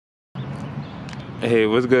Hey,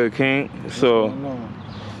 what's good, King? So, No.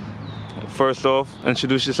 first off,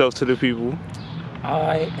 introduce yourself to the people.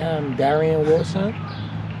 I am Darien Wilson,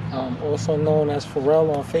 also known as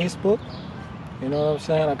Pharrell on Facebook. You know what I'm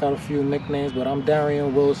saying? I got a few nicknames, but I'm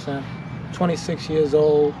Darien Wilson, 26 years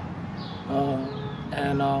old,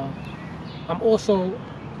 and I'm also,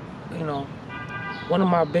 you know, one of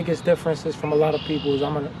my biggest differences from a lot of people is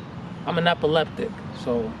I'm an epileptic,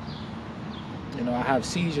 so you know I have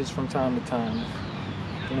seizures from time to time.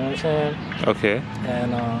 You know what I'm saying? Okay.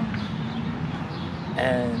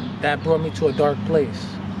 And that brought me to a dark place.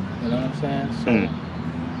 You know what I'm saying? So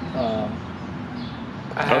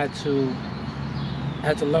I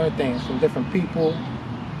had to learn things from different people,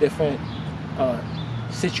 different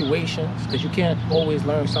situations, because you can't always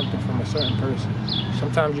learn something from a certain person.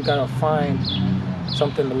 Sometimes you gotta find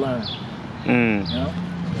something to learn. You know?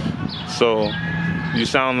 So you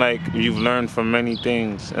sound like you've learned from many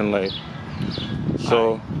things in life.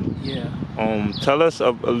 So tell us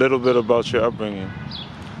a little bit about your upbringing.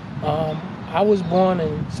 I was born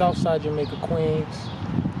in Southside Jamaica, Queens,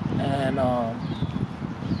 and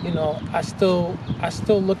you know, I still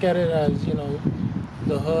look at it as, you know,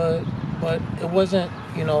 the hood, but it wasn't,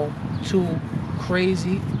 you know, too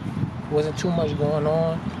crazy. It wasn't too much going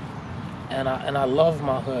on, and I love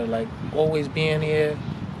my hood. Like, always being here,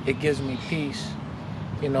 it gives me peace,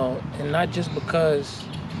 you know, and not just because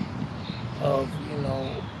of, you know,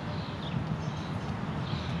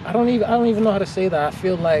 I don't even know how to say that. I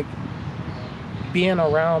feel like being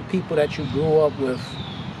around people that you grew up with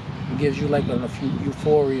gives you like a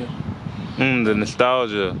euphoria. The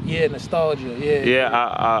nostalgia. Yeah, nostalgia. Yeah. Yeah,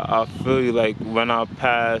 I feel you. Like when I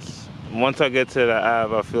pass, once I get to the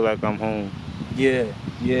Ave, I feel like I'm home. Yeah.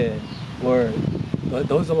 Word. But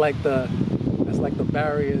those are like that's like the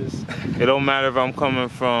barriers. It don't matter if I'm coming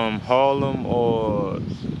from Harlem or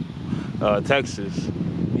Texas.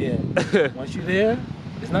 Yeah. Once you're there,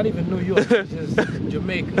 it's not even New York. It's just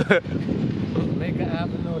Jamaica. Jamaica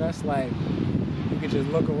Avenue. That's like you can just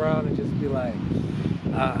look around and just be like,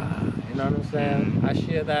 you know what I'm saying? I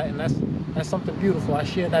share that, and that's something beautiful. I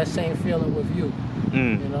share that same feeling with you.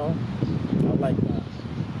 You know, I like that.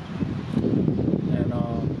 And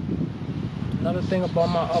another thing about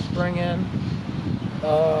my upbringing,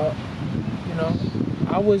 you know,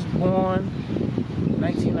 I was born in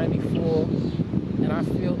 1994, and I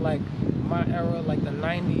feel like my era, like the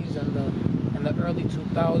 90s and the early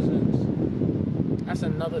 2000s, that's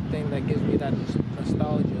another thing that gives me that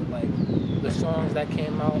nostalgia, like the songs that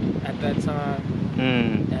came out at that time,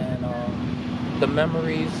 and the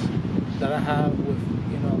memories that I have with,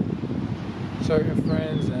 you know, certain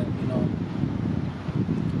friends, and, you know,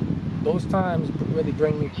 those times really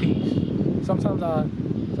bring me peace. Sometimes I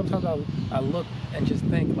look and just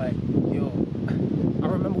think like, yo, I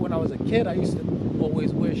remember when I was a kid, I used to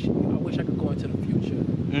always wish I could go into the future,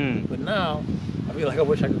 but now I feel like I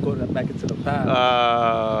wish I could go back into the past.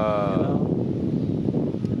 You know?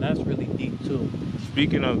 And that's really deep too.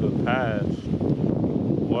 Speaking of the past,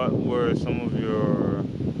 what were some of your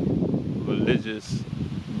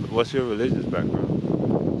what's your religious background?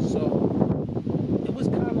 So it was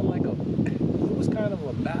kind of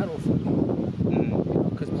a battle for me, you know,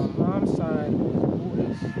 because my mom's side was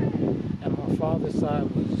Buddhist and my father's side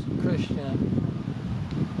was Christian.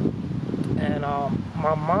 And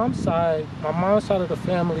my mom's side of the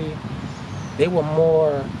family, they were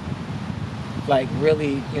more like,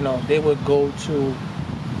 really, you know, they would go to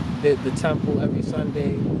the temple every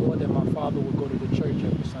Sunday, more than my father would go to the church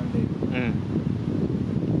every Sunday.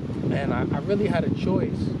 And I really had a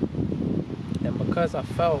choice. And because I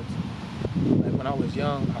felt like when I was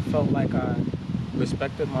young, I felt like I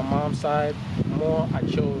respected my mom's side more, I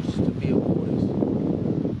chose to be a Buddhist.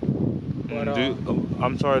 But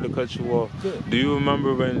I'm sorry to cut you off. Good. Do you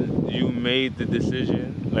remember when you made the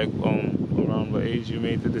decision? Like around what age you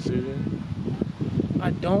made the decision?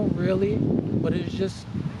 I don't really, but it's just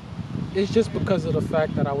because of the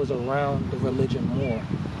fact that I was around the religion more.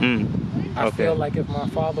 I feel like if my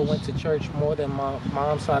father went to church more than my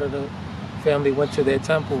mom's side of the family went to their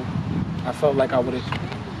temple, I felt like I would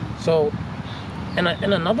have. So, in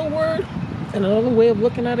another way of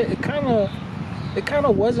looking at it, it kind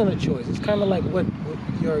of wasn't a choice. It's kind of like what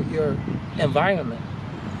your environment.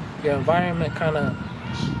 Your environment kind of.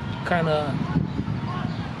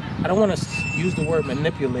 I don't want to use the word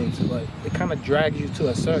manipulates, but it kind of drags you to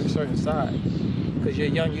a certain side. Because you're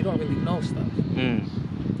young, you don't really know stuff.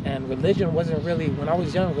 And religion wasn't really, when I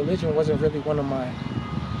was young, religion wasn't really one of my,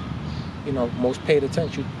 you know, most paid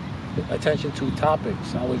attention to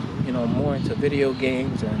topics. I was, you know, more into video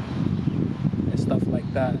games and stuff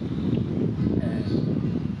like that. And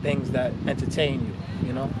things that entertain you,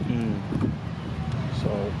 you know?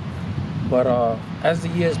 So, but as the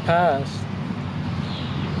years passed,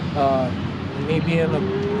 me being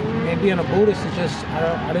a Buddhist, it just,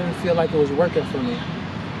 I didn't feel like it was working for me.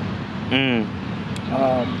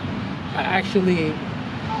 I actually,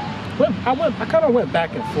 I kind of went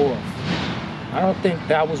back and forth. I don't think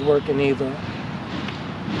that was working either.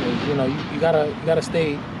 You know, you gotta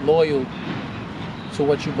stay loyal to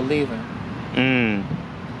what you believe in.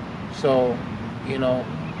 So, you know,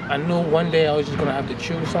 I knew one day I was just gonna have to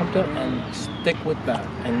choose something and stick with that,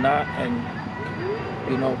 and not, and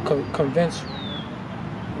you know, convince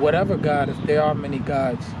whatever God, if there are many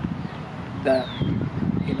gods, that,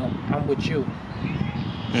 you know, I'm with you.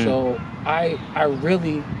 So I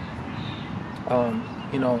really,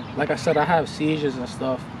 you know, like I said, I have seizures and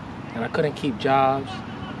stuff, and I couldn't keep jobs,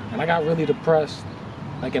 and I got really depressed.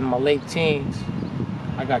 Like in my late teens,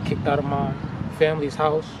 I got kicked out of my family's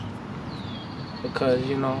house because,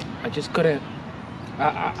 you know, I just couldn't.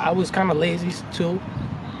 I was kind of lazy too,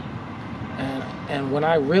 and when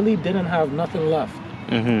I really didn't have nothing left,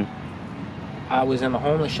 I was in a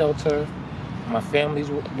homeless shelter. My family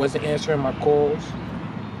wasn't answering my calls.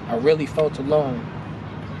 I really felt alone.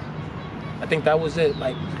 I think that was it.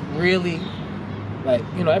 Like, really, like,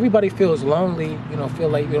 you know, everybody feels lonely, you know, feel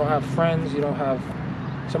like you don't have friends, you don't have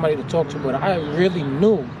somebody to talk to, but I really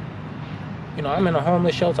knew, you know, I'm in a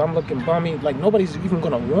homeless shelter, I'm looking bummy, like nobody's even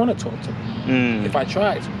gonna want to talk to me if I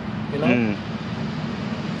tried to, you know?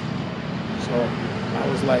 So I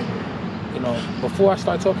was like, you know, before I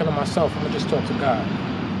start talking to myself, I'm gonna just talk to God.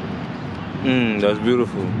 That's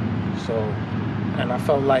beautiful. So, and I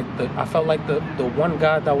felt like the one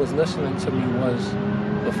God that was listening to me was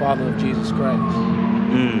the Father of Jesus Christ.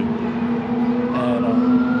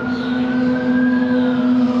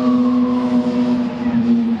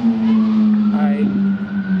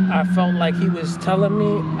 And I felt like he was telling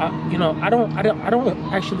me, you know, I don't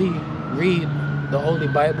actually read the Holy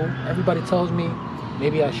Bible. Everybody tells me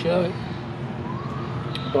maybe I should,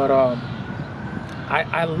 but I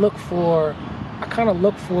kind of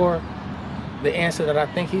look for the answer that I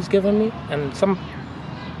think he's giving me, and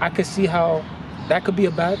I could see how that could be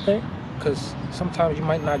a bad thing, because sometimes you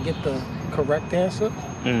might not get the correct answer.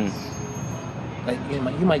 Like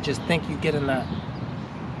you might just think you're getting that,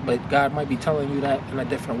 but God might be telling you that in a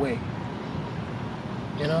different way.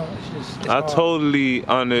 You know, it's I totally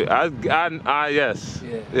yes.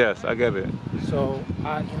 Yeah. Yes, I get it. So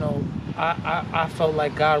I felt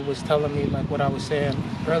like God was telling me, like what I was saying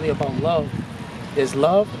earlier about love. There's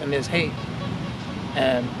love and there's hate.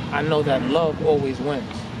 And I know that love always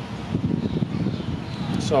wins.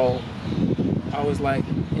 So I was like,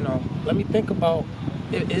 you know, let me think about,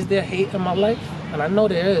 is there hate in my life? And I know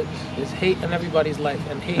there is. There's hate in everybody's life,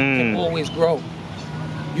 and hate can always grow.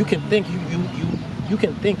 You can think you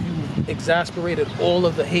can think you exasperated all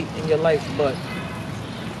of the hate in your life, but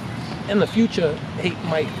in the future, hate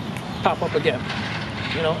might pop up again,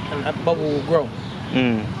 you know, and that bubble will grow.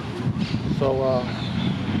 So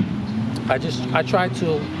I tried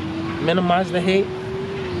to minimize the hate,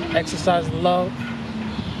 exercise the love,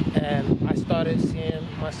 and I started seeing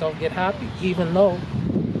myself get happy, even though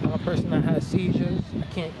I'm a person that has seizures. I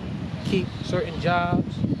can't keep certain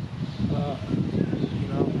jobs. You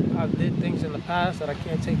know, I did things in the past that I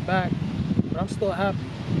can't take back, but I'm still happy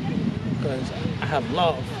because I have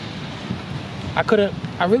love.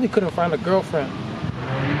 I really couldn't find a girlfriend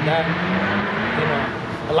that, you know,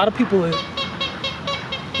 a lot of people,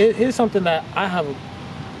 here's something that I have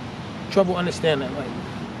trouble understanding. Like,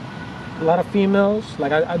 a lot of females,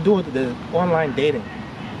 like I do the online dating.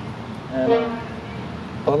 And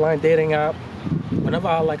online dating app, whenever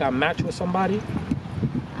I match with somebody,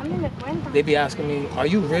 they be asking me, are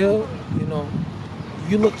you real? You know,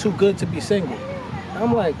 you look too good to be single.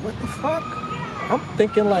 I'm like, what the fuck? I'm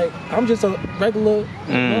thinking like, I'm just a regular,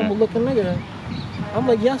 normal looking nigga. I'm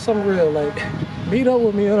like, yes, I'm real. Like, meet up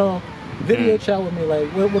with me, you know, video chat with me. Like,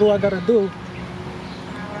 what do I gotta do?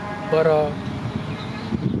 But,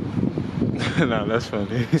 no, that's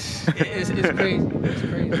funny. it's crazy. It's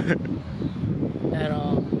crazy. And,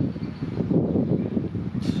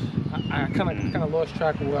 I kind of lost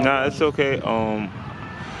track of where I was. It's okay.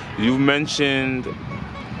 You mentioned,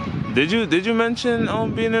 did you mention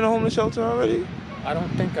being in a homeless shelter already? I don't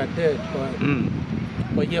think I did,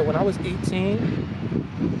 but yeah, when I was 18.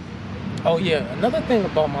 Oh yeah, another thing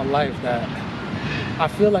about my life that I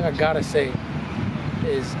feel like I gotta say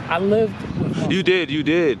is I lived with my... You did.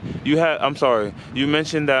 You had, I'm sorry. You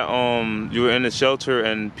mentioned that you were in a shelter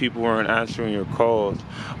and people weren't answering your calls.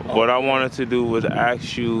 What I wanted to do was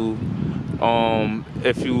ask you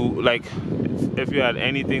if you, like, if you had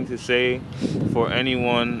anything to say for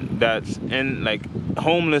anyone that's in like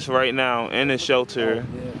homeless right now in a shelter,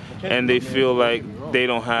 and they feel like they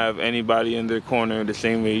don't have anybody in their corner the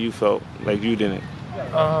same way you felt, like you didn't.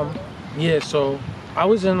 Yeah. So I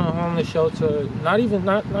was in a homeless shelter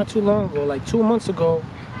not too long ago, like 2 months ago.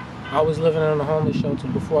 I was living in a homeless shelter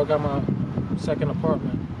before I got my second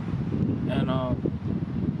apartment, and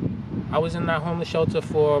I was in that homeless shelter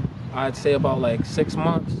for, I'd say, about like 6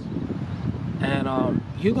 months. And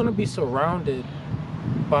you're gonna be surrounded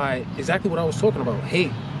by exactly what I was talking about,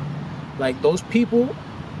 hate. Like, those people,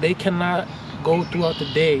 they cannot go throughout the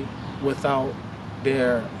day without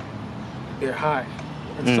their high.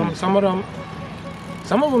 And some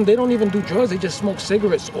of them, they don't even do drugs. They just smoke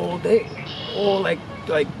cigarettes all day, or like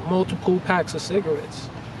multiple packs of cigarettes.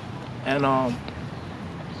 And I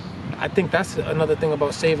think that's another thing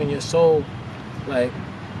about saving your soul. Like,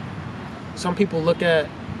 some people look at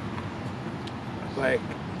like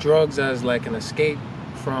drugs as like an escape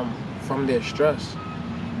from their stress,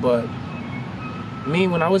 but me,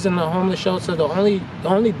 when I was in the homeless shelter, the only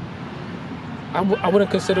I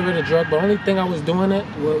wouldn't consider it a drug, but the only thing I was doing it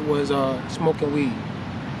was smoking weed.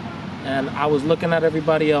 And I was looking at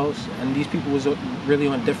everybody else, and these people was really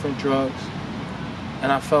on different drugs,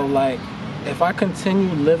 and I felt like if I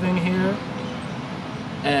continue living here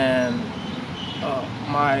and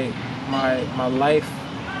my life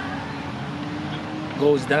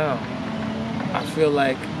goes down, I feel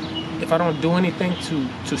like if I don't do anything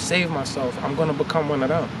to save myself, I'm gonna become one of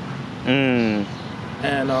them.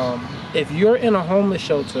 And if you're in a homeless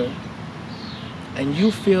shelter and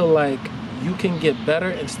you feel like you can get better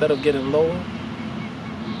instead of getting lower,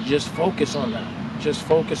 just focus on that. Just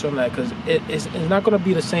focus on that, because it's not going to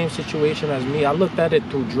be the same situation as me. I looked at it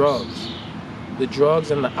through drugs. The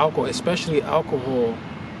drugs and the alcohol, especially alcohol,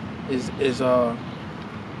 is I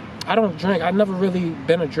don't drink. I've never really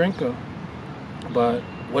been a drinker, but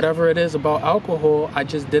whatever it is about alcohol, I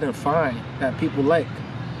just didn't find that people like.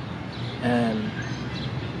 And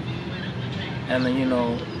then, you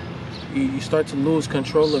know, you start to lose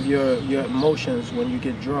control of your emotions when you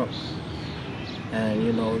get drunk. And,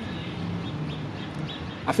 you know,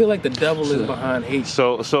 I feel like the devil is behind hate.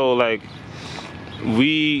 So like,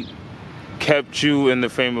 we kept you in the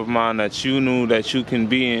frame of mind that you knew that you can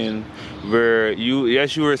be in, where you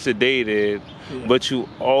were sedated, but you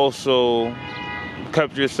also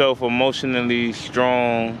kept yourself emotionally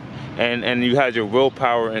strong, and you had your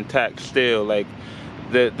willpower intact still. Like,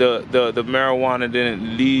 the marijuana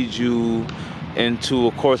didn't lead you into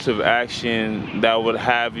a course of action that would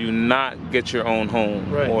have you not get your own home.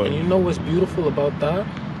 Right. And you know what's beautiful about that?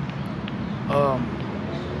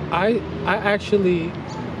 I actually,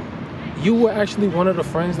 you were actually one of the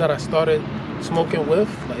friends that I started smoking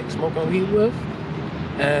weed with.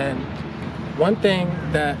 And one thing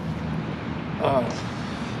that,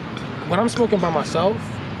 when I'm smoking by myself,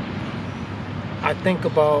 I think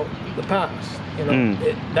about the past. You know,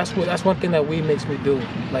 that's one thing that weed makes me do.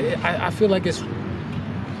 Like, I feel like it's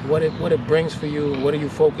what it brings for you. What are you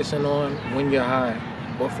focusing on when you're high,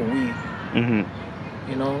 or for weed?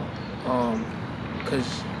 You know,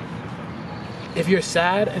 because if you're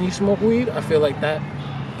sad and you smoke weed, I feel like that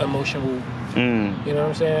emotion will. You know what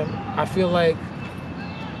I'm saying? I feel like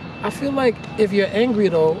if you're angry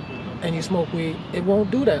though, and you smoke weed, it won't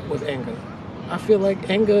do that with anger. I feel like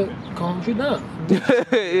anger calms you down.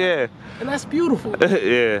 Yeah. And that's beautiful.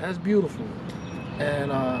 Yeah. That's beautiful.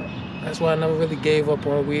 And that's why I never really gave up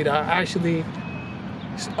on weed. Other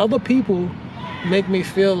people make me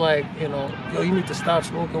feel like, you know, yo, you need to stop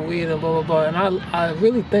smoking weed and blah, blah, blah. And I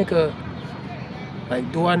really think like,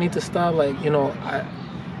 do I need to stop? Like, you know,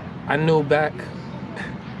 I knew back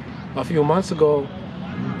a few months ago,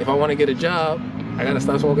 if I want to get a job, I gotta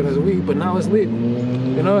stop smoking this weed, but now it's legal.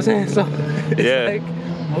 You know what I'm saying? So it's like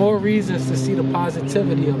more reasons to see the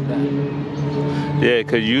positivity of that. Yeah,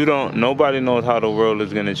 because nobody knows how the world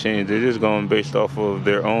is gonna change. They're just going based off of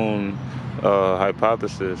their own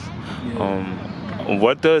hypothesis. Yeah.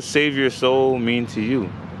 What does save your soul mean to you?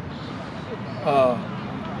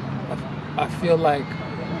 I feel like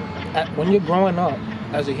when you're growing up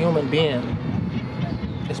as a human being,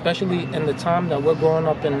 especially in the time that we're growing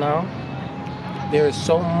up in now, there is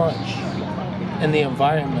so much in the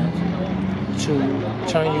environment to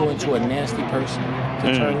turn you into a nasty person,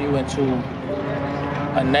 to turn you into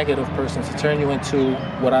a negative person, to turn you into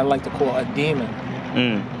what I like to call a demon.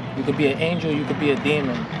 You could be an angel, you could be a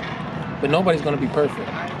demon, but nobody's gonna be perfect.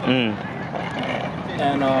 And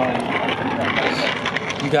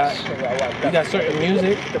you got certain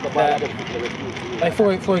music that, like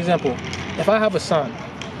for example, if I have a son,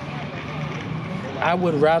 I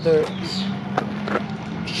would rather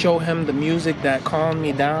show him the music that calmed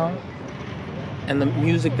me down and the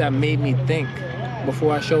music that made me think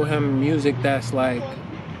before I show him music that's like,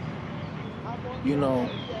 you know,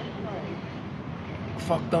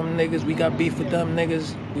 fuck them niggas, we got beef with them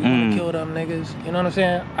niggas, we wanna kill them niggas. You know what I'm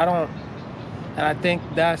saying?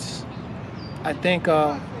 I think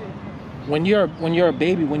when you're a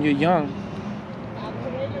baby, when you're young,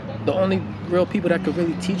 the only real people that could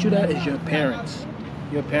really teach you that is your parents.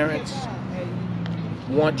 Your parents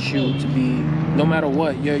want you to be, no matter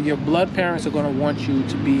what, your blood parents are gonna want you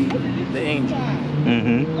to be the angel.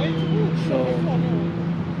 So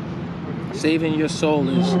saving your soul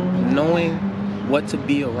is knowing what to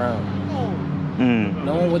be around.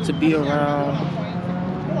 Knowing what to be around,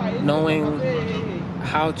 knowing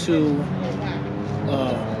how to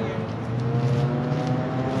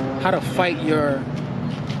fight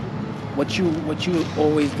what you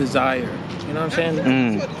always desire. You know what I'm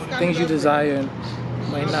saying? Things you desire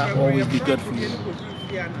might not always be good for you.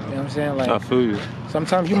 You know what I'm saying? Like, I feel you.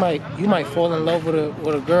 Sometimes you might fall in love with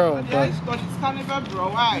a girl, but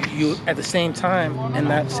you at the same time,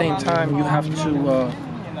 you have to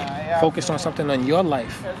focus on something in your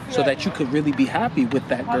life so that you could really be happy with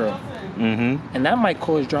that girl. And that might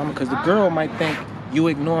cause drama because the girl might think you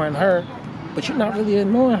ignoring her, but you're not really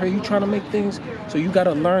ignoring her. You're trying to make things, so you got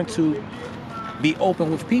to learn to be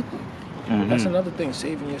open with people. That's another thing,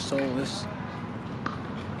 saving your soul.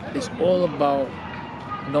 It's all about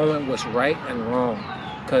knowing what's right and wrong,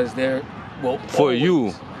 because for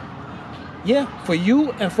you. Yeah, for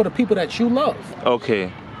you and for the people that you love.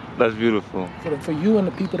 Okay, that's beautiful. For you and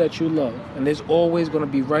the people that you love. And there's always going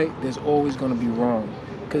to be right, there's always going to be wrong.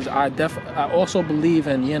 Because I also believe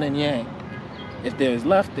in yin and yang. If there's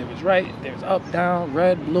left, there is right. If there's up, down,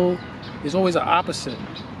 red, blue, there's always an opposite.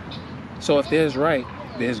 So if there's right,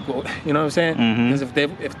 there's go. You know what I'm saying? Because if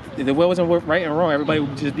the world wasn't right and wrong, everybody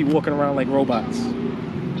would just be walking around like robots.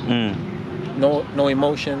 No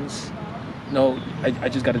emotions. No, I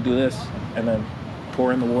just got to do this, and then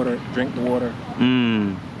pour in the water, drink the water,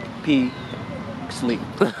 pee, sleep.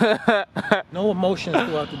 No emotions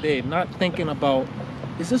throughout the day. Not thinking about,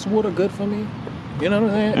 is this water good for me? You know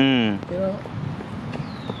what I'm saying? You know.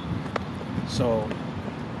 So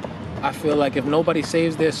I feel like if nobody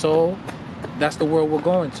saves their soul, that's the world we're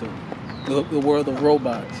going to. The world of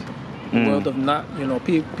robots. The world of not,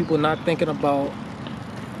 people not thinking about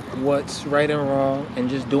what's right and wrong and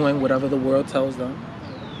just doing whatever the world tells them.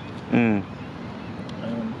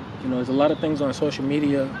 There's a lot of things on social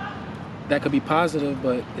media that could be positive,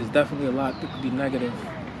 but there's definitely a lot that could be negative.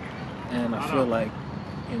 And I feel like,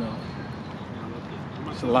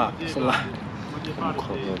 it's a lot. It's a lot.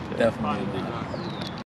 Definitely a lot.